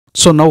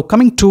So now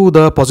coming to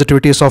the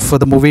positivities of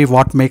the movie,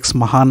 what makes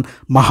Mahaan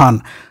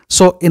Mahaan.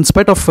 So in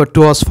spite of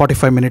 2 hours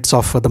 45 minutes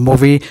of the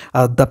movie,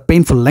 the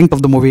painful length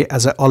of the movie,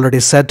 as I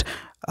already said,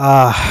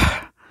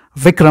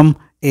 Vikram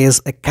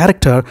is a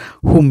character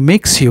who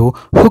makes you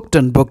hooked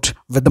and booked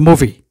with the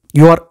movie.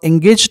 You are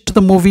engaged to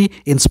the movie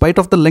in spite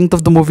of the length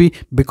of the movie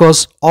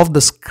because of the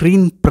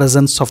screen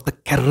presence of the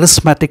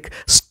charismatic,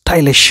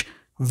 stylish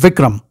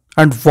Vikram.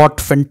 And what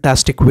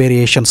fantastic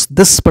variations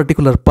this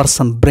particular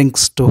person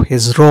brings to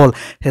his role,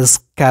 his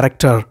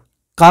character.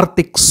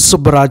 Karthik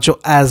Subbaraj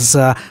as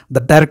the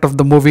director of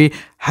the movie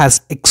has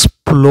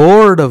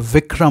explored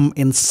Vikram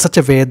in such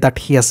a way that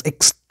he has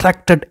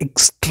extracted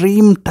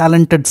extreme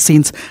talented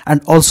scenes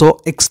and also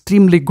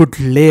extremely good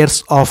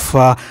layers of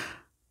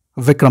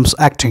Vikram's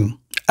acting.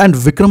 And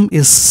Vikram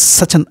is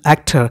such an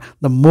actor.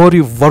 The more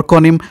you work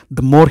on him,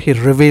 the more he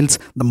reveals,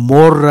 the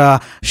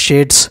more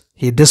shades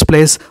he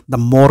displays, the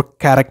more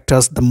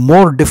characters, the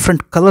more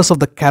different colors of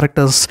the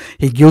characters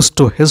he gives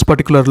to his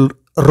particular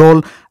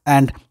role,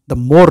 and the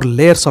more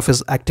layers of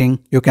his acting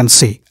you can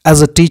see.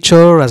 As a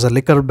teacher, as a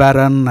liquor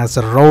baron, as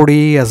a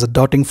rowdy, as a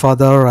doting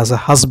father, as a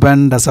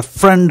husband, as a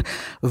friend,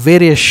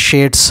 various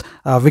shades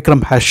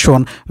Vikram has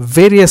shown,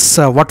 various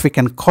what we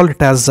can call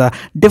it as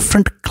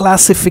different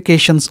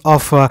classifications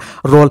of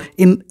role.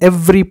 In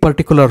every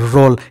particular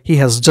role, he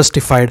has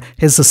justified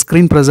his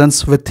screen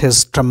presence with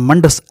his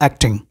tremendous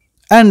acting.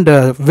 And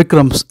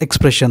Vikram's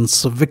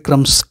expressions,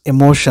 Vikram's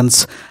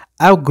emotions.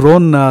 I've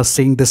grown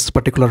seeing this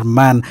particular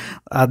man,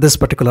 this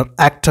particular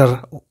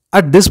actor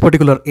at this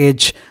particular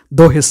age,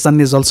 though his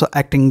son is also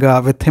acting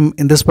with him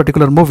in this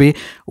particular movie.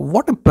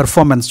 What a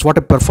performance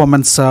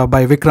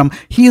by Vikram.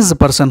 He is a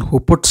person who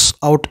puts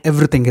out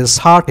everything, his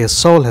heart, his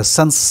soul, his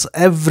sense,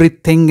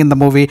 everything in the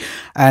movie,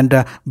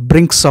 and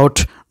brings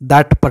out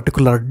that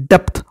particular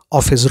depth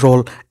of his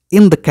role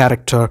in the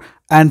character,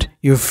 and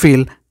you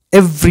feel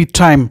every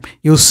time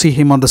you see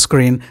him on the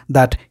screen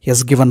that he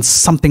has given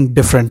something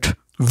different.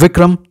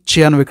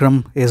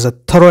 Vikram is a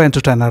thorough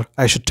entertainer,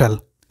 I should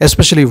tell.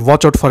 Especially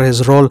watch out for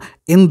his role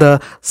in the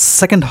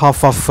second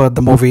half of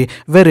the movie,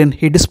 wherein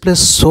he displays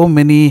so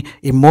many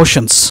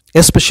emotions,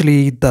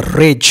 especially the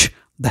rage,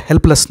 the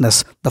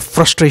helplessness, the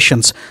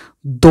frustrations.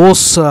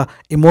 Those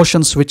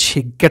emotions which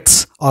he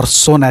gets are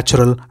so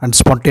natural and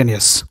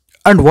spontaneous.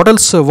 And what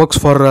else works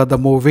for the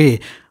movie?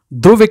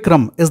 Dhruv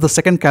Vikram is the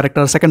second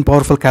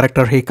powerful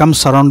character. He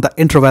comes around the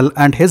interval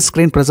and his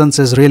screen presence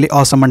is really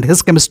awesome, and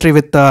his chemistry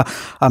with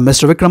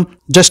Mr. Vikram,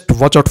 just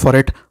watch out for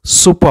it.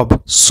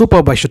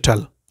 Superb I should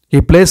tell. He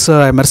plays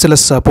a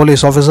merciless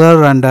police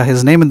officer, and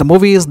his name in the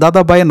movie is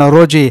Dadabhai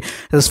Naroji.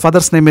 His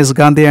father's name is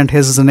Gandhi and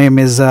his name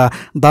is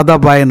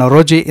Dadabhai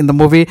Naroji in the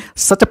movie.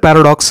 Such a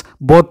paradox,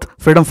 both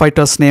freedom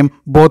fighters' name,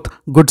 both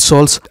good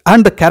souls,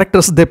 and the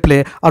characters they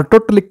play are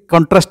totally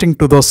contrasting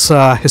to those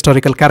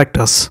historical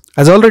characters.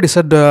 As I already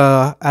said,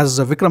 as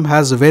Vikram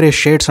has various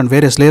shades and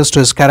various layers to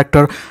his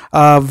character,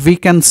 we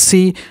can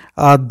see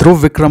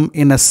Dhruv Vikram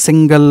in a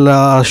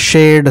single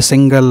shade, a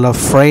single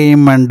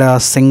frame, and a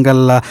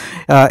single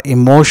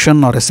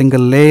emotion or a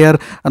single layer.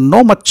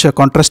 No much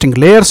contrasting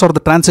layers or the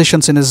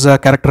transitions in his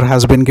character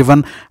has been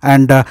given,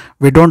 and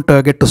we don't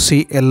get to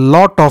see a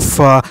lot of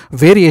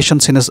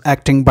variations in his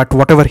acting, but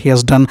whatever he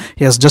has done,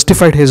 he has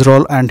justified his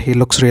role and he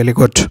looks really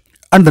good.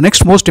 And the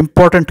next most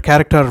important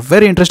character,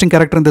 very interesting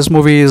character in this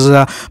movie, is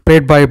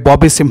played by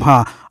Bobby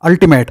Simha.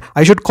 Ultimate.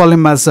 I should call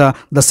him as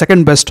the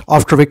second best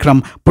after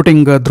Vikram,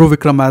 putting Dhruv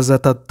Vikram as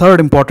the third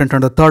important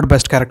and the third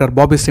best character.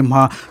 Bobby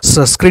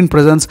Simha's screen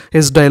presence,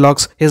 his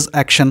dialogues, his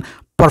action,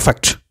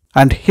 perfect.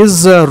 And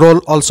his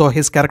role also,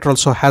 his character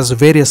also has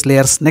various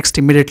layers. Next,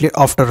 immediately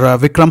after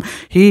Vikram,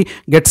 he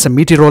gets a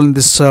meaty role in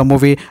this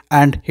movie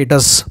and he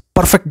does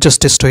perfect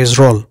justice to his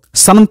role.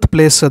 Sananth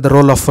plays the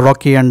role of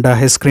Rocky and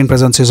his screen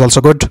presence is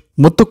also good.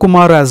 Muthu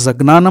Kumar as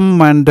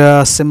Gnanam and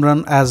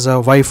Simran as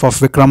wife of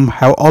Vikram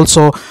have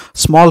also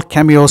small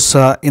cameos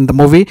in the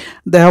movie.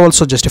 They have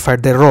also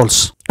justified their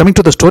roles. Coming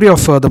to the story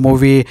of the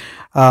movie,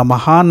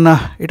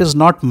 Mahaan, it is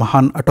not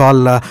Mahaan at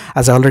all.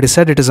 As I already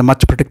said, it is a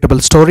much predictable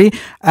story.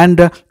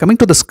 And coming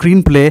to the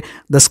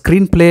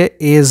screenplay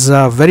is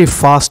very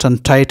fast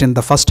and tight in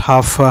the first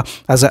half,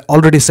 as I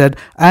already said,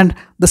 and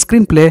the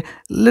screenplay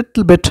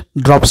little bit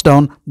drops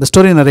down, the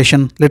story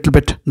narration little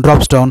bit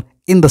drops down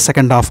in the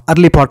second half,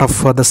 early part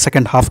of the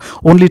second half,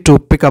 only to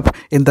pick up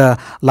in the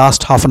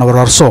last half an hour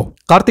or so.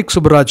 Karthik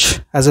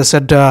Subbaraj, as I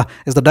said,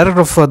 is the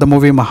director of the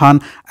movie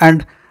Mahaan,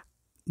 and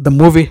the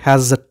movie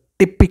has a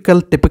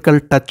typical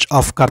touch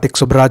of Karthik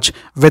Subbaraj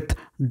with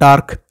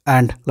dark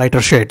and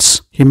lighter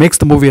shades. He makes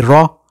the movie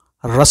raw,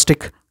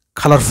 rustic,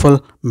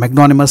 colorful,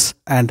 magnanimous,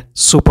 and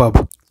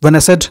superb. When I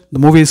said the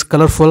movie is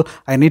colorful,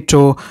 I need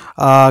to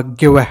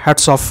give a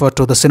hats off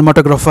to the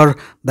cinematographer.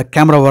 The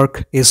camera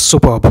work is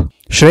superb.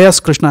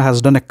 Shreyas Krishna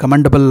has done a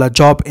commendable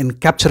job in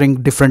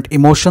capturing different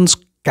emotions,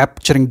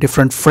 capturing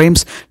different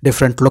frames,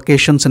 different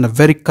locations in a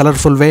very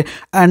colorful way,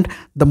 and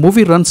the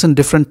movie runs in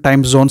different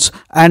time zones,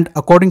 and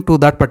according to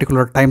that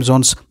particular time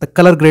zones, the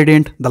color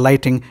gradient, the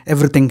lighting,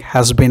 everything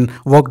has been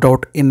worked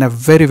out in a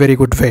very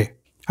good way.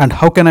 And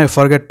how can I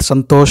forget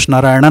Santhosh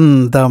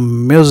Narayanan, the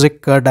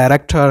music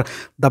director,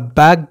 the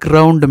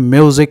background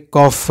music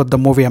of the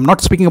movie. I'm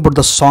not speaking about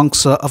the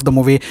songs of the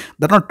movie.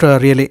 They're not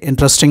really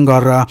interesting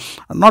or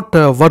not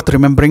worth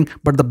remembering,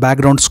 but the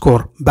background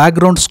score.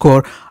 Background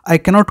score, I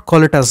cannot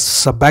call it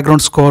as a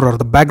background score or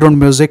the background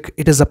music.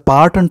 It is a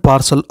part and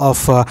parcel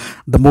of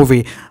the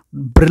movie.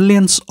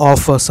 Brilliance of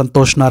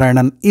Santhosh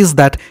Narayanan is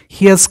that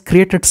he has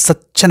created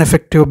such an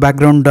effective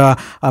background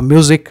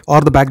music or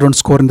the background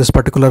score in this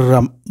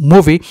particular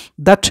movie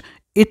that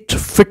it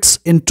fits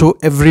into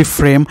every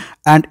frame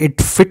and it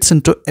fits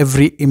into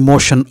every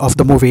emotion of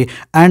the movie.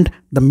 And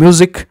the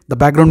music, the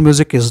background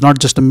music, is not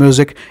just a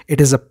music, it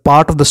is a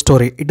part of the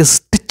story. It is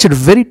stitched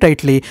very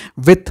tightly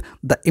with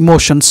the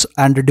emotions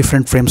and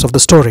different frames of the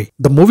story.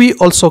 The movie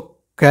also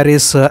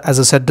carries, as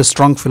I said, the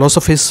strong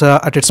philosophies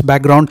at its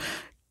background.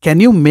 Can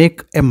you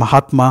make a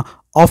Mahatma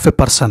of a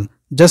person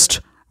just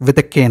with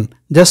a cane,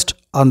 just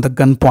on the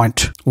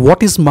gunpoint?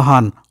 What is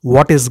Mahaan?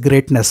 What is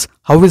greatness?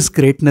 How is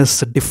greatness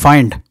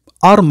defined?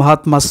 Are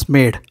Mahatmas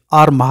made?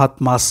 Are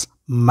Mahatmas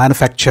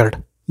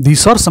manufactured?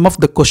 These are some of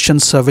the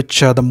questions which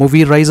the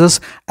movie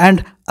raises.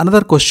 And another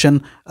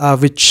question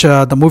which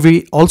the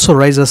movie also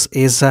raises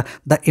is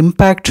the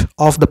impact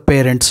of the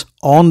parents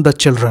on the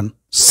children.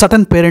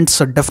 Certain parents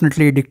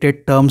definitely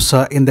dictate terms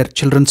in their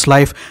children's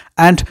life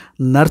and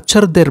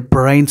nurture their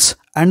brains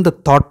and the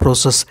thought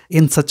process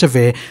in such a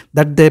way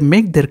that they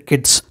make their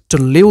kids to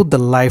live the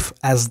life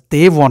as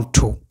they want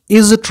to.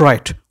 Is it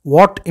right?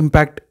 What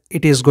impact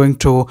it is going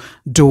to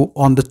do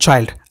on the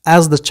child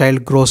as the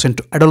child grows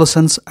into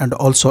adolescence and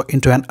also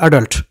into an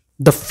adult?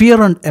 The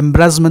fear and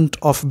embarrassment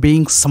of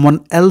being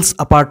someone else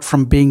apart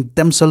from being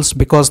themselves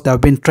because they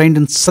have been trained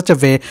in such a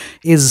way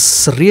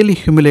is really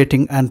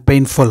humiliating and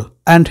painful.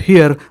 And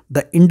here,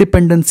 the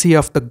independency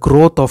of the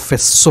growth of a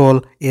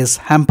soul is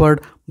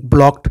hampered,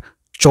 blocked,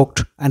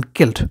 choked, and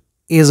killed.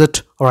 Is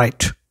it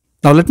right?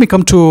 Now, let me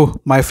come to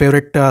my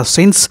favorite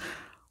scenes.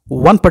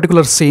 One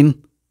particular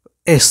scene,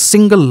 a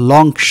single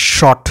long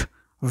shot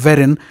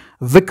wherein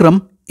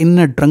Vikram, in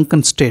a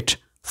drunken state,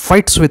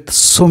 fights with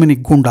so many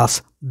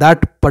gundas.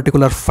 That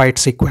particular fight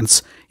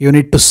sequence you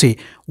need to see,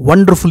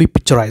 wonderfully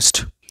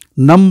picturized.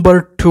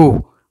 Number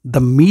 2,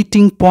 the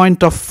meeting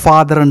point of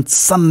father and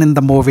son in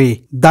the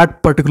movie.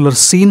 That particular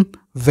scene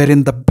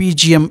wherein the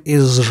BGM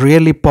is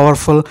really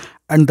powerful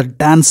and the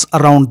dance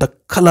around, the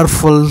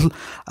colorful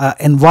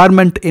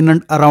environment in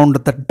and around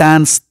the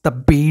dance, the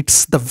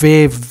beats, the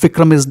way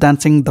Vikram is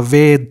dancing, the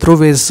way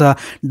Dhruv is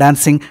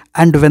dancing,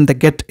 and when they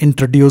get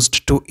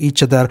introduced to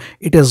each other,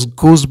 it is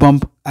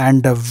goosebump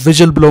and a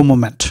visual blow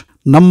moment.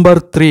 Number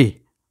 3,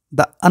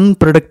 the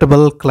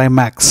unpredictable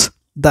climax.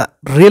 The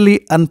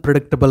really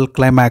unpredictable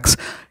climax.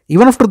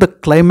 Even after the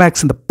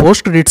climax in the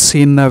post-credit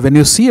scene, when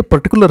you see a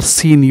particular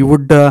scene, you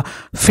would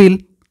feel,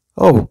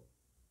 oh,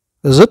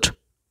 is it?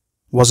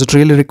 Was it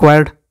really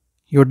required?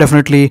 You would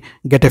definitely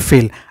get a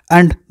feel.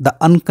 And the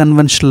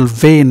unconventional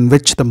way in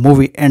which the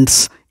movie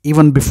ends,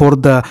 even before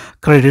the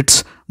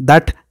credits,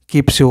 that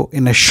keeps you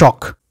in a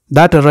shock.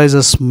 That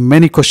arises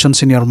many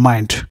questions in your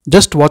mind.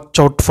 Just watch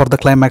out for the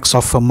climax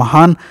of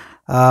Mahaan.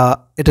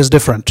 It is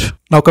different.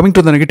 Now, coming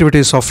to the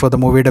negativities of the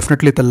movie,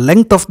 definitely the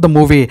length of the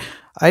movie,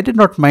 I did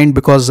not mind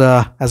because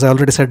as I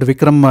already said,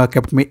 Vikram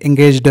kept me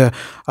engaged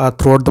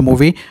throughout the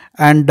movie,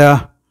 and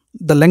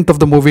the length of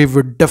the movie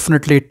would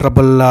definitely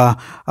trouble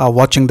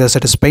watching this.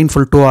 It is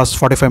painful. 2 hours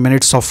 45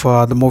 minutes of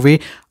the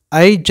movie.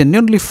 I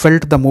genuinely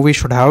felt the movie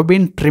should have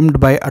been trimmed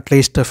by at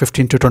least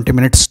 15 to 20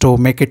 minutes to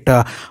make it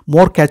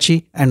more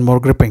catchy and more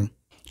gripping.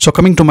 So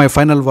coming to my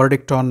final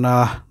verdict on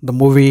the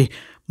movie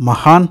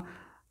Mahaan.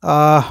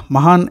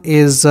 Mahaan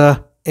is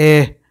a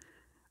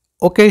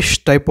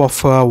okayish type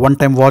of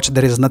one-time watch.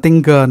 There is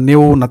nothing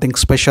new, nothing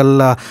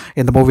special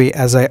in the movie.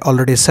 As I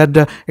already said,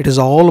 it is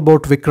all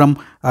about Vikram.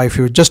 If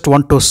you just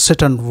want to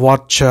sit and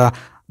watch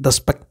the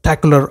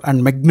spectacular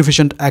and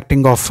magnificent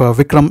acting of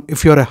Vikram,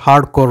 if you're a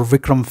hardcore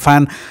Vikram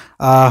fan,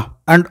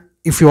 and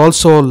if you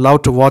also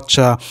love to watch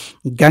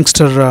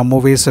gangster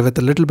movies with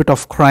a little bit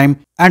of crime,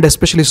 and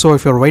especially so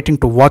if you're waiting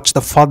to watch the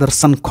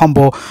father-son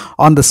combo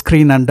on the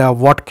screen and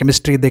what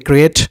chemistry they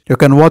create, you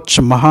can watch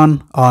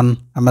Mahaan on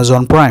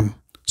Amazon Prime.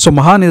 So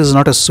Mahaan is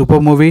not a super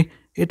movie.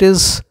 It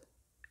is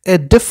a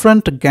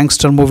different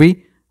gangster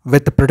movie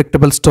with a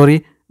predictable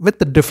story,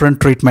 with a different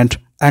treatment,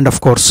 and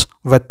of course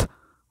with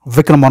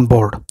Vikram on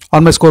board.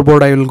 On my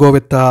scoreboard, I will go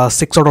with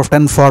 6 out of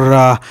 10 for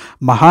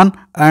Mahaan,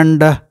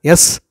 and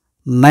yes,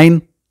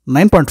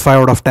 9.5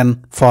 out of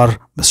 10 for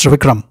Mr.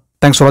 Vikram.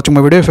 Thanks for watching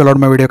my video. If you loved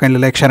my video, kindly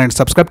like, share and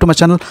subscribe to my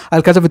channel.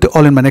 I'll catch up with you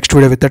all in my next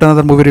video with yet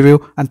another movie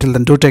review. Until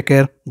then, do take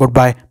care.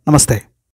 Goodbye. Namaste.